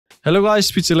Hello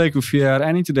guys, Pizza Lekuf here,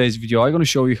 and in today's video I'm going to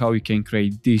show you how you can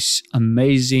create this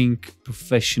amazing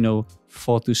professional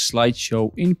photo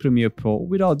slideshow in Premiere Pro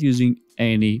without using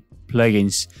any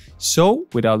plugins. So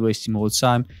without wasting more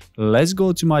time, let's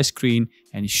go to my screen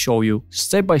and show you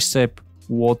step by step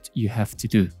what you have to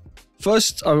do.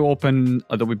 First, I will open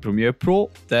Adobe Premiere Pro,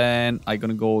 then I'm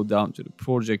going to go down to the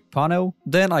project panel,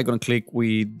 then I'm going to click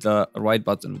with the right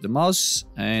button of the mouse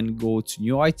and go to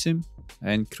new item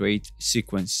and create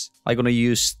sequence. I'm gonna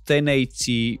use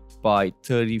 1080 by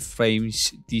 30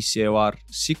 frames DCLR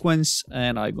sequence,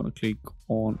 and I'm gonna click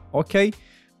on OK.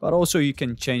 But also you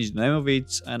can change the name of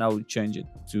it, and I will change it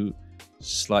to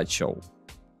slideshow.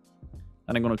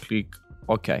 And I'm gonna click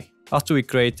OK. After we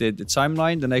created the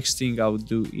timeline, the next thing I will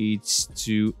do is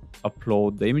to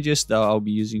upload the images that I'll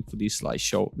be using for this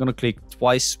slideshow. I'm gonna click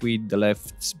twice with the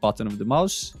left button of the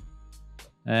mouse,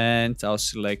 and I'll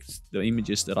select the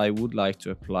images that I would like to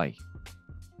apply.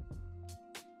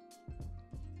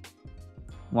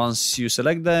 Once you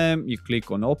select them, you click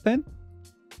on open,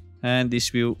 and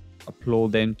this will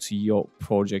upload them to your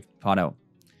project panel.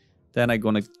 Then I'm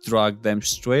gonna drag them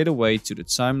straight away to the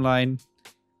timeline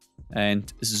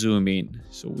and zoom in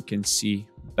so we can see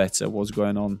better what's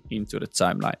going on into the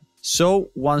timeline.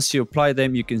 So once you apply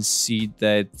them, you can see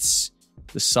that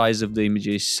the size of the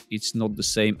images, it's not the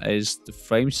same as the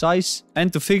frame size.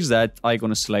 And to fix that, I'm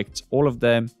gonna select all of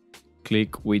them,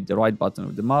 click with the right button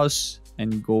of the mouse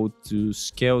and go to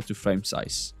scale to frame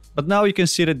size. But now you can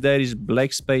see that there is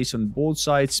black space on both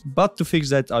sides. But to fix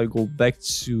that, I'll go back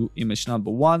to image number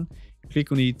 1,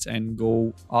 click on it and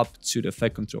go up to the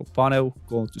effect control panel,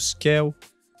 go to scale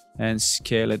and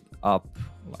scale it up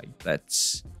like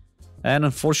that. And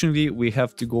unfortunately, we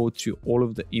have to go to all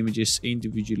of the images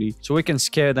individually so we can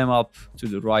scale them up to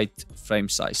the right frame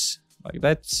size like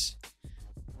that.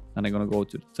 And I'm gonna go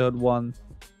to the third one.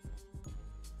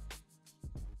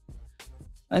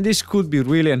 And this could be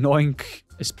really annoying,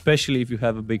 especially if you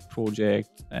have a big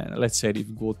project. And let's say if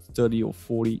you've got 30 or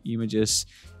 40 images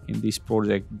in this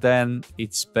project, then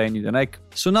it's pain in the neck.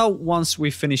 So now once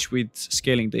we finish with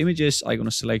scaling the images, I'm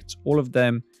gonna select all of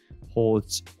them, hold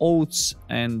Alt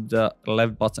and the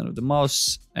left button of the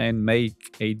mouse and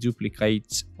make a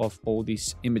duplicate of all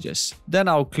these images. Then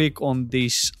I'll click on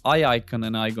this eye icon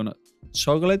and I'm gonna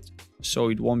toggle it so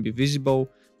it won't be visible.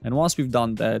 And once we've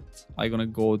done that, I'm gonna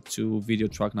go to video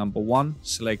track number 1,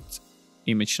 select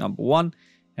image number 1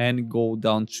 and go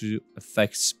down to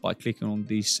effects by clicking on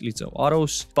these little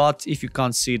arrows. But if you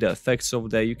can't see the effects over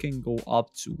there, you can go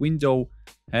up to window,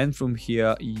 and from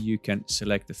here you can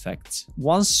select effects.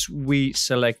 Once we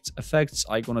select effects,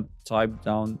 I'm gonna type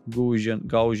down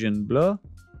Gaussian blur. I'm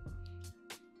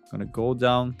gonna go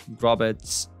down, grab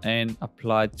it and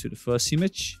apply it to the first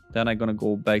image. Then I'm gonna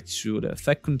go back to the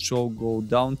effect control, go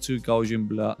down to Gaussian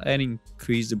blur and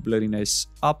increase the blurriness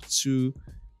up to,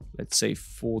 let's say,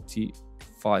 45%.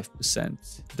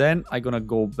 Then I'm gonna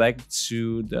go back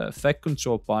to the effect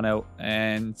control panel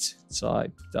and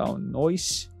type down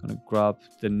noise. I'm gonna grab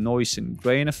the noise and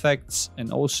grain effects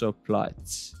and also apply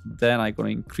it. Then I'm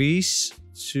gonna increase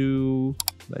to,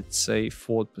 let's say,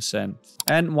 4%.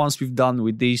 And once we've done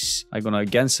with this, I'm gonna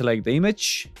again select the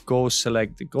image, go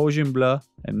select the Gaussian blur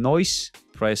and noise,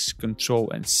 press Ctrl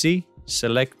and C,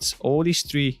 select all these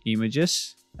 3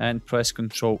 images and press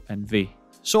Ctrl and V.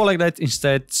 So like that,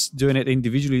 instead doing it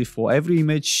individually for every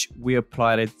image, we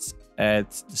applied it at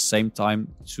the same time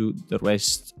to the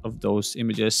rest of those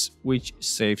images, which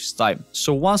saves time.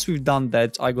 So once we've done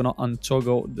that, I'm gonna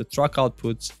untoggle the track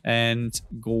output and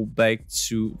go back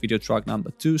to video track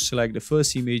number 2, select the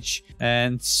first image,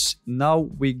 and now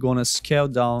we're gonna scale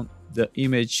down the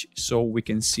image so we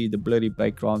can see the blurry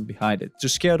background behind it. To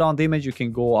scale down the image, you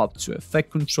can go up to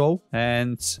effect control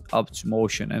and up to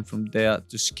motion, and from there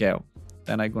to scale.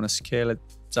 Then I'm gonna scale it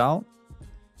down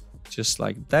just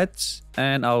like that,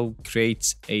 and I'll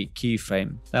create a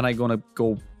keyframe. Then I'm gonna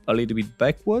go a little bit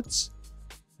backwards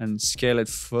and scale it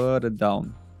further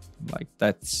down like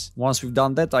that. Once we've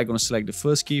done that, I'm gonna select the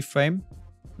first keyframe,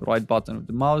 right button of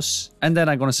the mouse, and then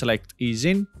I'm gonna select ease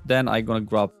in. Then I'm gonna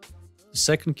grab the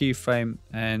second keyframe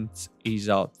and ease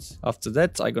out. After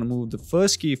that, I'm gonna move the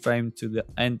first keyframe to the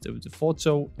end of the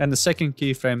photo and the second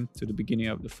keyframe to the beginning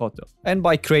of the photo. And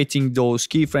by creating those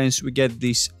keyframes, we get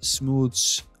this smooth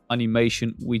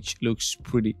animation, which looks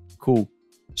pretty cool.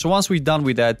 So once we're done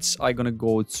with that, I'm gonna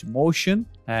go to motion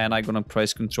and I'm gonna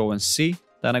press Ctrl and C.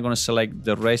 Then I'm gonna select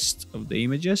the rest of the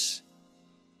images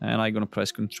and I'm gonna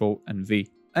press Ctrl and V.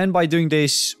 And by doing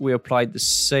this, we applied the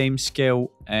same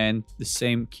scale and the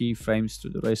same keyframes to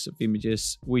the rest of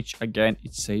images, which again,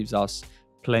 it saves us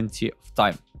plenty of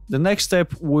time. The next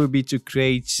step will be to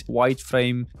create white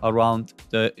frame around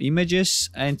the images,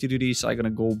 and to do this I'm gonna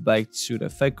go back to the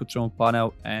effect control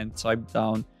panel and type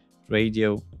down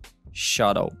radio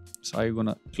shadow. So I'm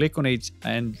gonna click on it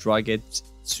and drag it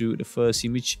to the first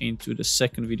image into the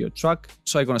second video track.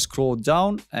 So I'm gonna scroll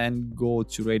down and go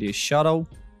to radio shadow,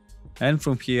 and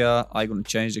from here I'm gonna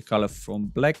change the color from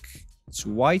black to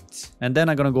white, and then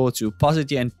I'm gonna go to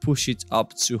opacity and push it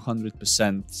up to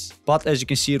 100%. But as you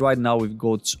can see right now we've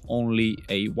got only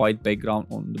a white background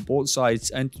on the both sides,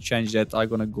 and to change that I'm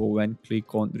gonna go and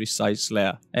click on Resize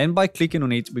Layer, and by clicking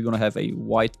on it we're gonna have a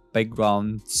white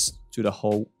background to the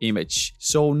whole image.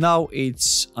 So now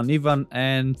it's uneven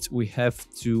and we have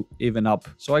to even up.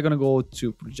 So I'm gonna go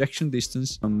to projection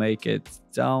distance and make it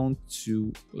down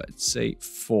to, let's say,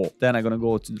 4. Then I'm gonna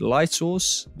go to the light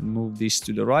source and move this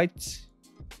to the right.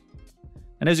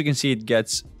 And as you can see, it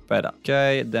gets better.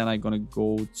 Okay, then I'm gonna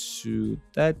go to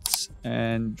that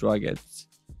and drag it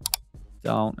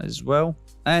down as well.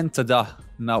 And ta-da,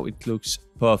 now it looks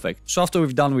perfect. So after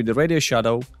we've done with the radio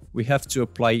shadow, we have to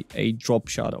apply a drop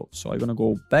shadow. So I'm gonna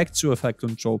go back to effect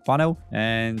control panel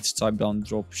and type down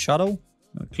drop shadow.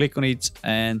 I'm gonna click on it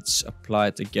and apply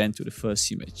it again to the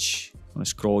first image. I'm gonna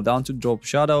scroll down to drop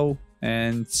shadow,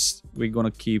 and we're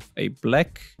gonna keep a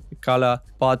black color,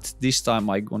 but this time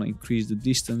I'm gonna increase the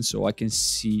distance so I can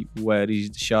see where is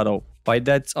the shadow. By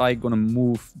that I'm gonna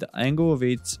move the angle of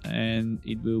it, and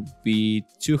it will be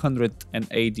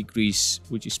 208 degrees,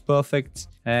 which is perfect.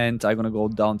 And I'm gonna go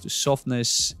down to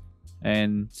softness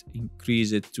and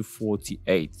increase it to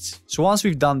 48. So once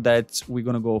we've done that, we're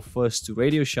gonna go first to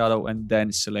radio shadow and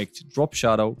then select drop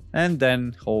shadow, and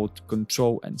then hold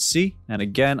Ctrl and C. And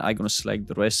again, I'm gonna select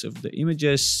the rest of the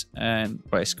images and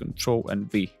press Ctrl and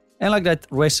V. And like that,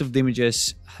 rest of the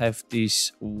images have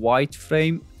this white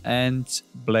frame and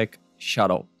black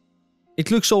shadow. It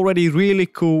looks already really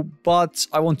cool, but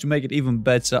I want to make it even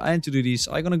better. And to do this,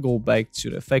 I'm gonna go back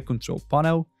to the effect control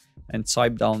panel and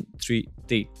type down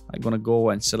 3D. I'm gonna go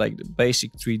and select the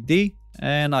basic 3D,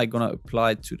 and I'm gonna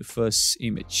apply it to the first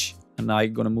image. And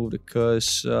I'm gonna move the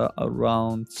cursor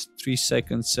around 3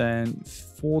 seconds and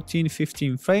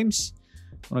 15 frames.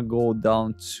 I'm gonna go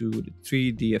down to the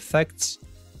 3D effects,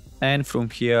 and from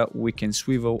here we can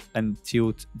swivel and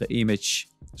tilt the image.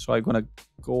 So I'm gonna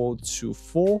go to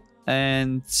 4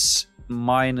 and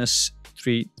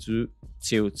 -3 to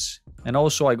tilt. And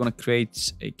also I'm gonna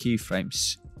create a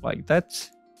keyframes like that.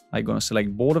 I'm gonna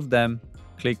select both of them,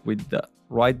 click with the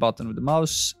right button of the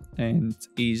mouse and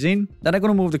ease in. Then I'm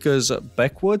gonna move the cursor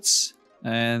backwards,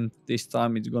 and this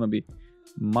time it's gonna be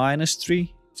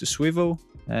 -3 to swivel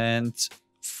and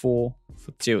 4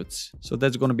 for tilt. So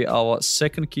that's gonna be our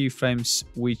second keyframes,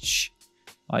 which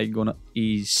I'm gonna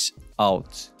ease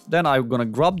out. Then I'm gonna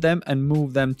grab them and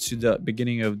move them to the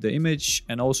beginning of the image,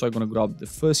 and also I'm gonna grab the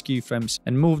first keyframes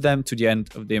and move them to the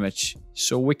end of the image.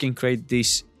 So we can create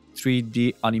this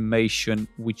 3D animation,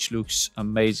 which looks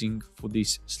amazing for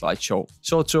this slideshow.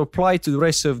 So to apply to the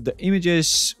rest of the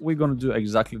images, we're gonna do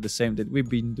exactly the same that we've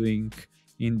been doing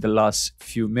in the last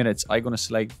few minutes. I'm gonna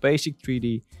select basic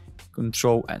 3D,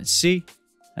 Ctrl and C,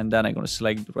 and then I'm gonna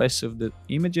select the rest of the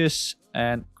images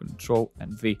and Ctrl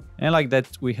and V. And like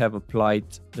that, we have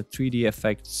applied the 3D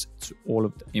effects to all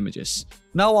of the images.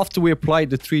 Now, after we apply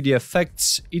the 3D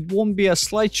effects, it won't be a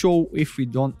slideshow if we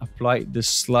don't apply the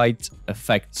slide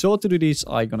effect. So to do this,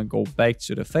 I'm gonna go back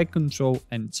to the effect control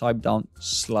and type down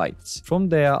slides. From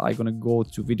there, I'm gonna go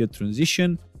to video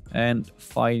transition and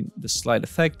find the slide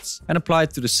effects and apply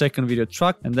it to the second video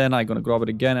track, and then I'm gonna grab it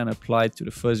again and apply it to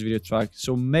the first video track.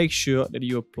 So make sure that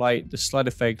you apply the slide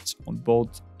effects on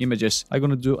both images. I'm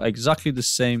gonna do exactly the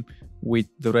same with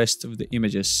the rest of the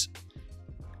images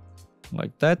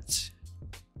like that.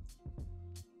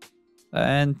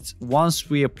 And once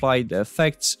we apply the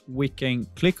effects, we can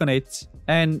click on it,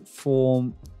 and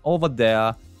from over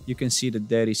there you can see that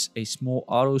there is a small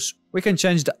arrows. We can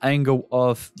change the angle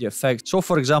of the effect. So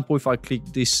for example, if I click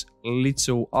this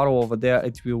little arrow over there,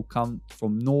 it will come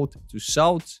from north to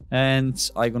south. And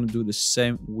I'm gonna do the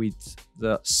same with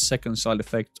the second slide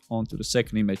effect onto the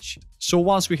second image. So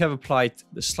once we have applied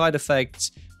the slide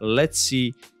effects, let's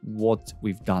see what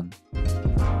we've done.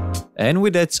 And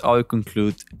with that, I'll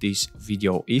conclude this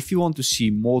video. If you want to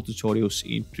see more tutorials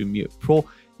in Premiere Pro,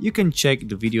 you can check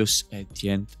the videos at the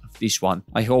end of this one.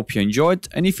 I hope you enjoyed,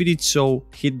 and if you did so,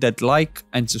 hit that like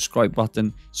and subscribe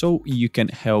button so you can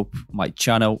help my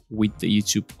channel with the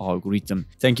YouTube algorithm.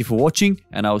 Thank you for watching,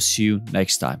 and I'll see you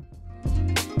next time.